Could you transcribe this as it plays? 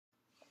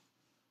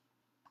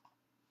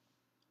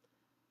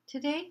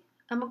Today,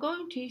 I'm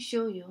going to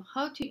show you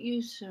how to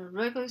use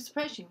regular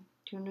expression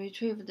to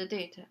retrieve the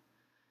data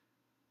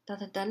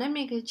that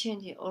dynamically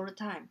changes over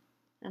time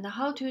and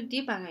how to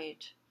debug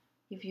it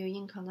if you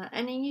encounter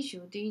any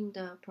issue during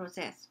the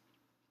process.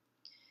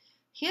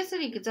 Here's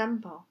an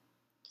example.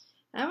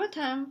 Every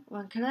time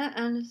one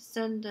client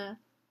sends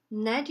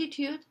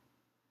latitude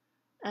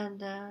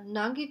and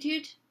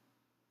longitude,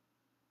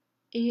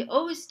 it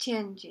always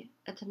changes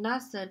at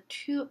least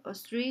 2 or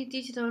 3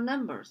 digital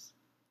numbers.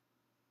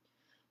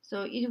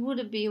 So it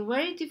would be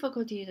very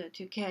difficult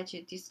to catch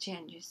these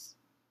changes.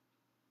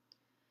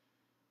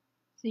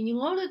 So in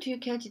order to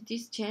catch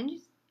these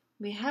changes,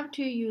 we have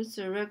to use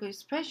a regular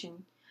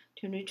expression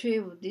to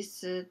retrieve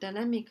this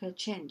dynamic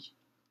change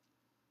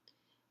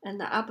and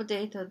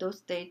update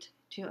those data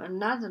to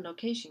another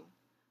location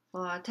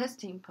for our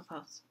testing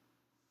purpose.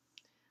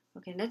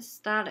 Okay, let's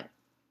start it.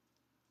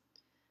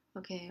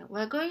 Okay,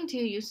 we're going to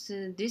use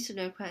this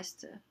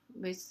request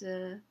with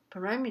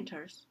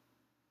parameters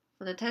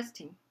for the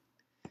testing.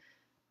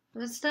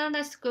 First,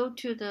 let's go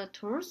to the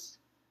tools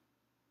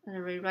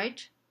and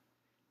rewrite.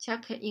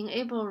 Check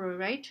enable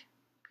rewrite.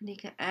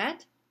 Click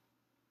add.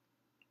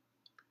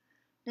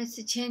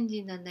 Let's change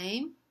the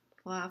name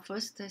for our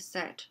first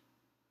set.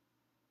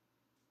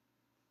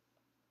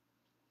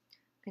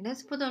 Okay,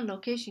 let's put a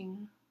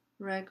location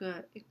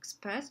regular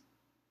express.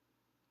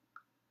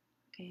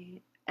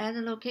 Okay, add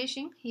a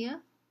location here.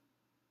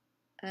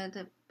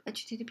 Add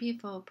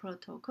HTTP for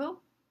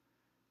protocol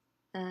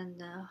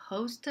and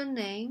host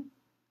name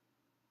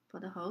for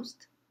the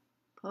host.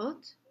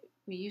 Port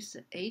we use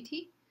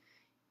 80.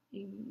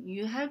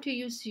 You have to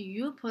use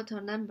your port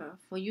number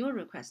for your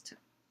request.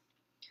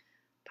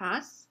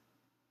 Path,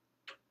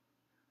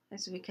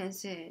 as we can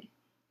see,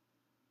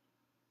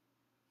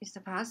 is the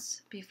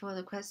path before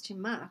the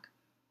question mark.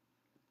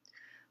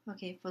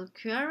 Okay, for the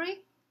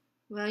query,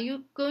 well,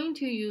 you're going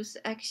to use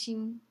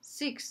action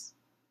 6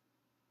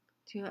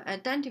 to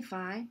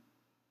identify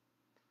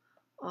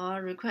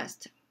or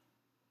request.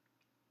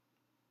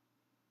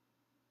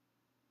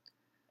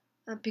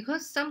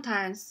 Because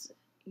sometimes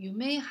you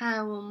may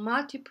have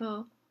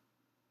multiple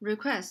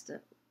requests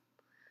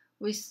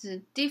with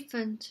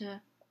different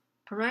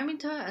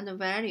parameter and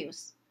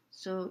values,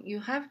 so you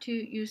have to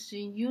use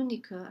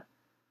unique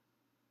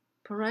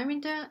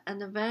parameter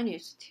and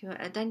values to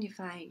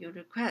identify your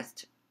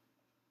request.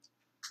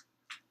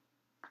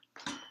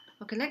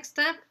 Okay, next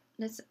step,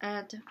 let's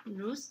add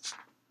rules.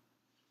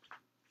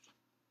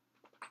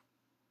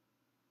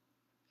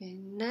 Okay,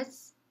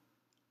 let's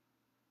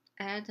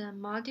add a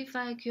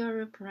modify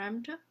query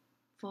parameter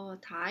for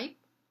type,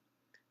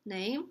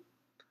 name.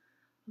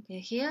 Okay,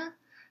 here,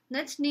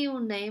 let's leave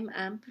name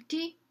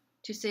empty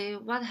to say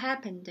what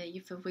happened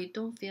if we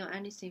don't fill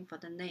anything for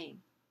the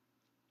name.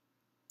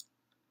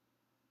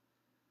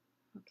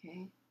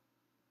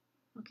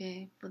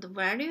 Okay, for the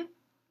value,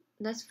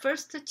 let's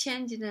first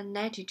change the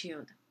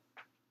latitude.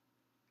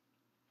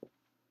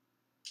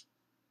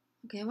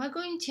 Okay, we're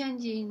going to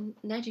change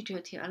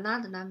latitude to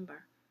another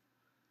number.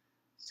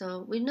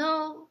 So we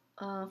know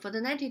for the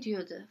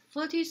latitude,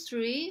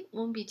 43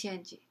 won't be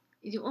changed.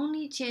 It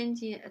only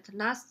changes at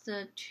last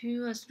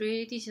 2 or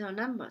 3 digital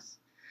numbers.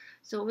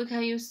 So we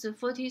can use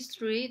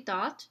 43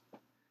 dot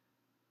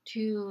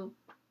to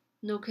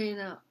locate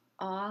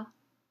all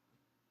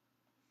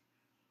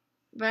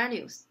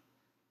values.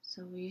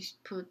 So we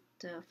put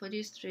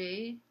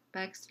 43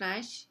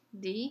 backslash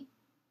D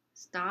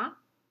star.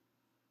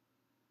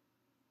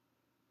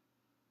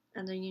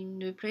 And then in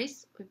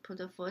replace, we put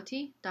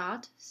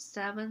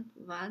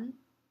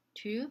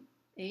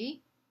 40.712A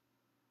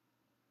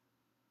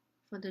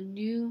for the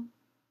new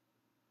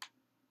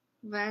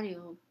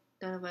value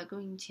that we're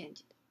going to change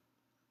it.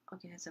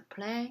 Okay, let's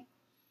apply.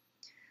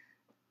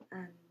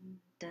 And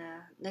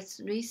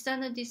let's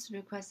resend this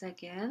request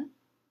again.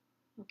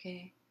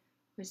 Okay,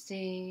 we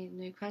see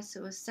the request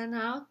was sent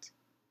out,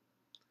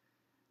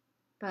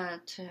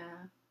 but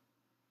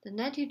the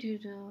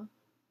latitude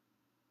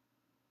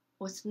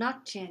was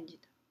not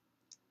changed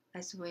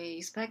as we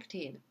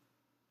expected.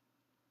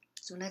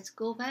 So let's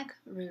go back,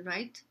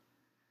 rewrite,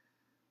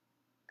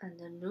 and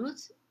then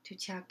root to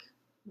check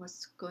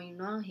what's going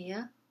on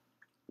here.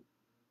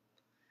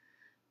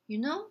 You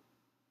know,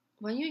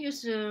 when you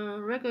use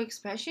a regular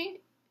expression,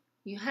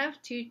 you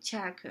have to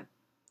check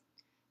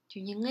to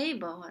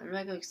enable a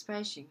regular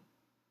expression,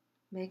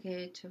 make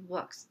it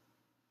works.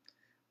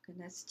 Okay,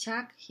 let's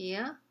check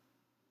here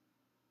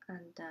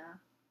and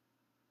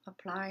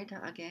apply it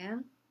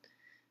again.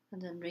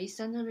 And then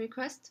resend the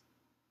request.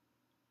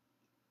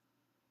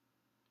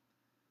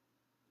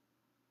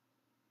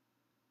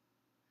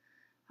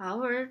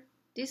 However,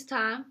 this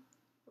time,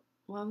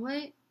 when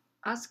we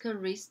ask a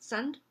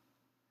resend,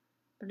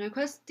 the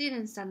request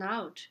didn't send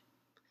out.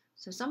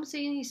 So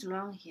something is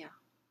wrong here.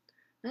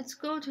 Let's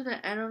go to the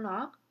error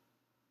log.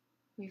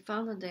 We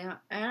found that there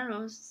are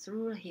errors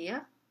through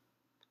here.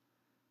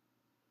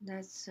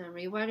 Let's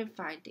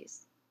re-verify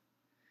this.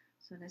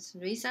 So let's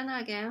resend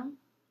again.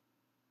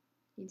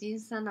 It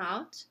didn't send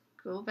out.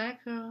 Go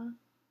back error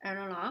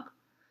log.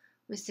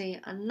 We see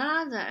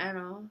another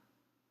error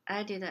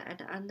added at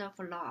the end of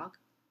a log.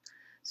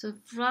 So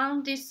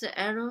from this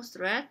arrow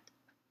thread,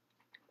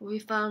 we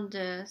found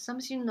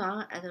something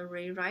wrong at the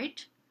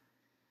rewrite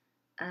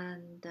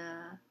and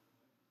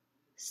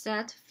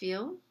set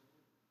field.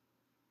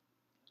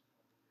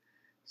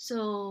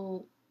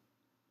 So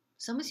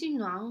something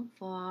wrong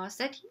for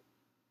setting.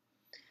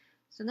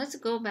 So let's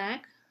go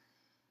back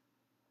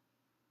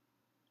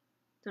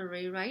the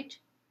rewrite,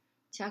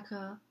 check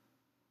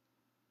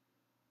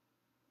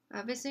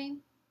everything.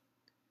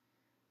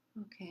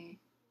 Okay,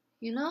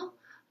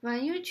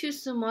 when you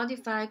choose to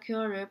modify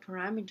query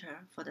parameter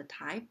for the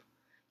type,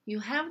 you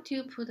have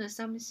to put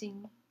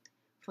something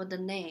for the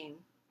name.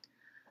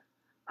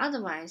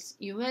 Otherwise,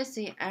 you will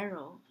see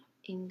error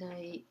in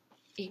the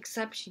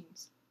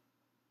exceptions.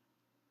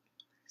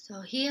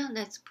 So here,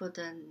 let's put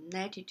a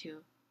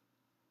latitude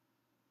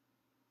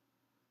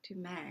to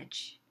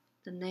match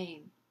the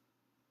name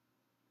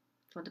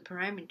for the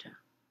parameter.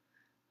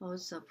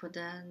 Also put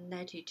a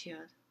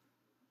latitude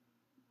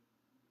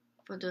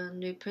for the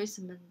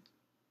replacement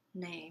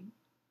name.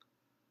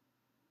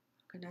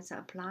 Okay, let's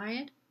apply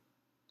it.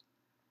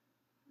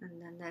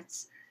 And then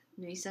let's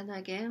resend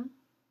again.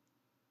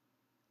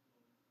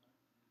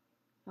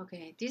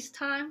 Okay, this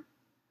time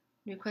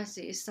request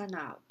is sent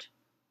out.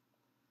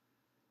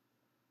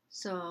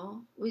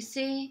 So we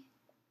see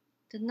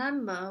the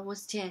number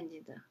was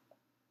changed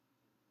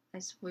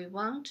as we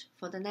want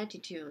for the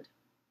latitude.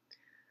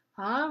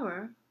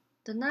 However,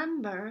 the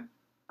number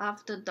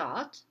after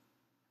dot,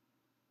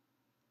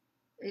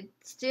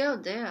 it's still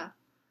there.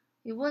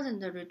 It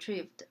wasn't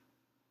retrieved.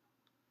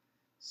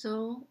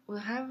 So we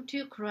have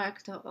to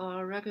correct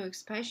our regular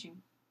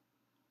expression.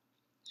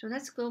 So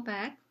let's go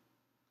back.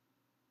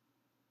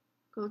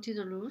 Go to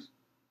the rules.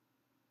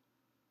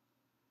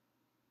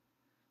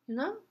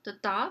 The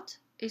dot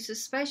is a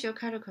special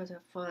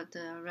character for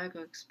the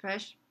regular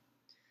expression.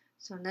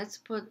 So let's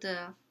put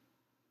the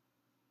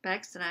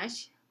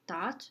backslash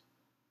dot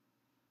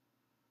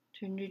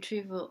to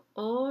retrieve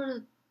all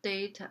the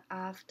data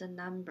of the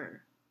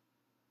number.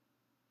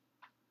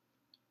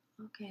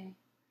 Okay,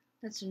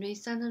 let's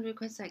resend the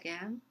request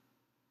again.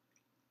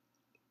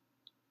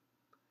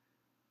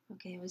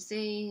 Okay, we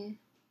see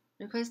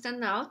request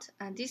sent out,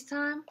 and this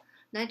time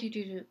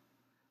latitude,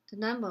 the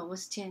number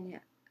was changed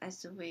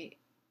as we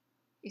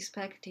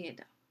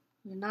expected.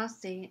 We not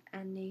see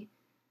any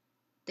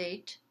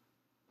date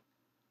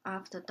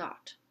after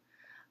dot.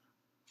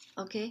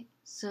 Okay,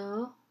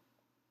 so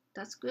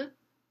that's good.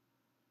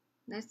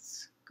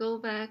 Let's go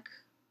back,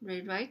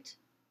 rewrite,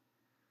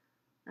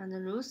 and the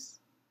rules.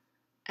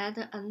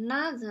 Add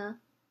another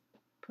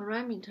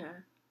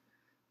parameter,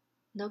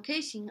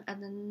 location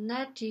and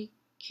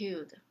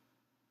latitude.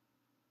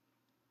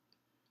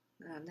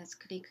 Let's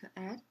click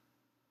Add.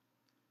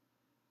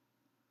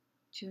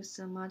 Choose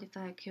a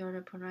modify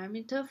query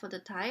parameter for the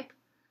type,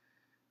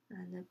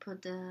 and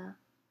put the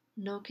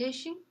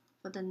location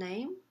for the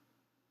name.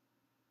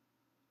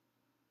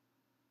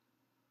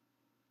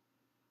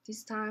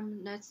 This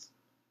time, let's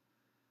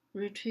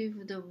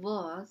retrieve the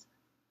words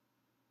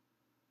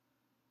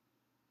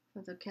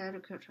for the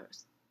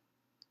characters.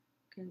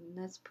 Okay,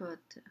 let's put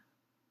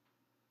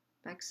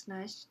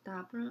backslash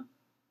double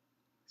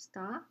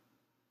star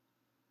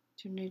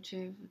to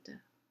retrieve the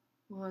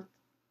word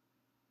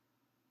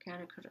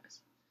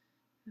characters.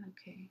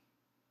 Okay,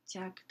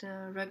 check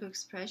the regular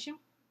expression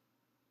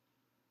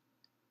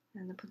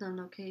and put the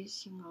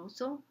location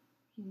also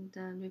in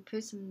the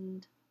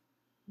replacement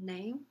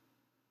name.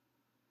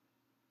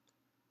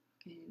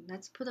 Okay,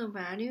 let's put a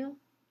value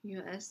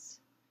US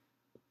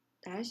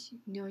dash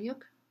New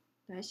York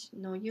dash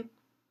New York.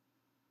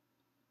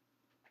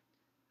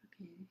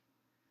 Okay,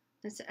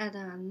 let's add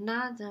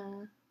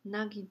another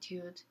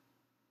magnitude.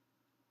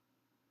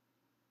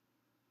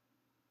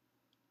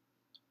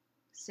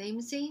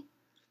 Same thing.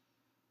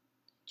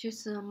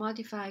 Choose a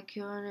modify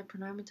query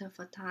parameter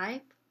for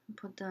type.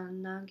 Put the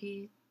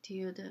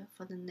magnitude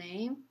for the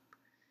name.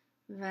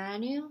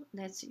 Value,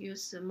 let's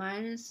use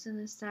minus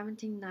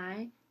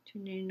 79 to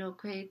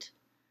relocate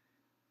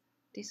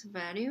this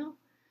value,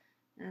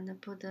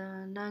 and put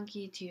the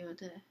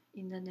magnitude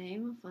in the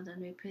name for the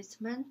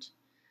replacement,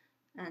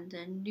 and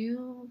the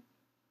new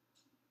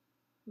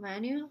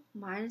value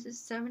minus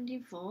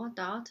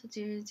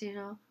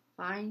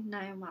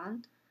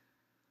 74.00591.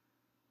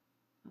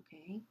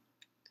 Okay,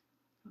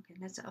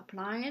 let's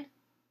apply it.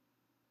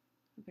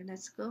 Okay,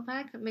 let's go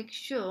back. Make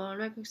sure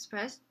regular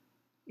express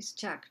is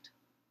checked.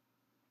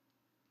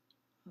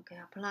 Okay,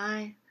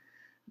 apply.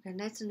 Okay,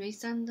 let's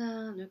resend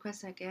the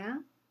request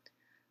again.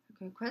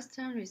 Okay,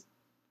 question is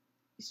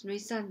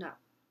resend up.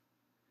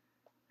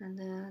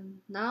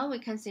 And now we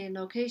can see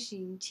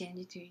location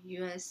changed to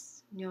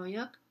US New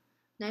York,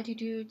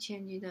 latitude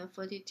changed to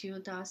 42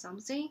 dot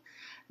something,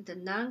 the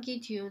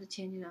longitude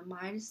changed to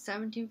minus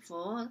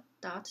 74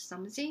 dot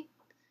something.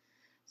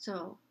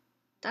 So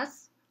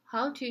that's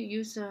how to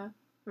use a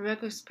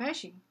regular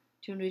expression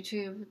to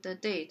retrieve the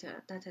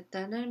data that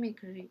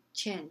dynamically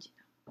changed.